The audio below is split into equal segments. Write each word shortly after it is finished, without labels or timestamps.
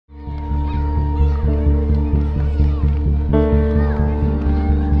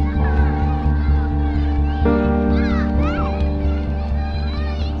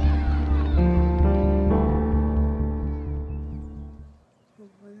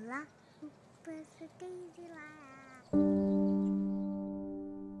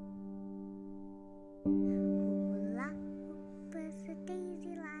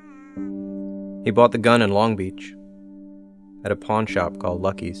He bought the gun in Long Beach, at a pawn shop called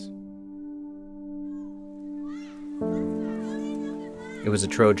Lucky's. It was a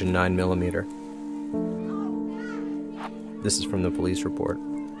Trojan 9mm. This is from the police report.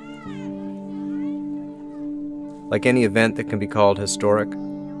 Like any event that can be called historic,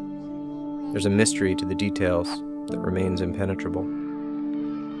 there's a mystery to the details that remains impenetrable.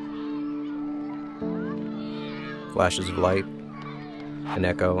 Flashes of light, an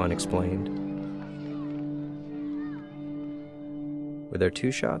echo unexplained. Were there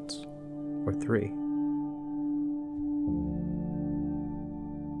 2 shots or 3?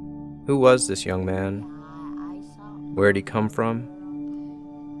 Who was this young man? Where did he come from?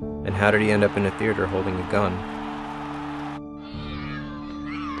 And how did he end up in a theater holding a gun?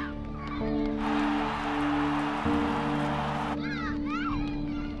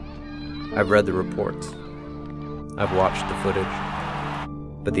 I've read the reports. I've watched the footage.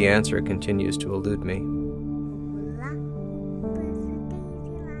 But the answer continues to elude me.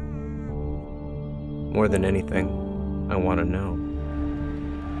 More than anything, I want to know.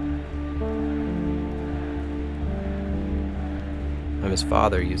 I'm his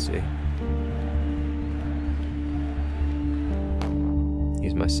father, you see.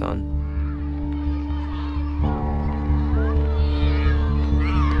 He's my son.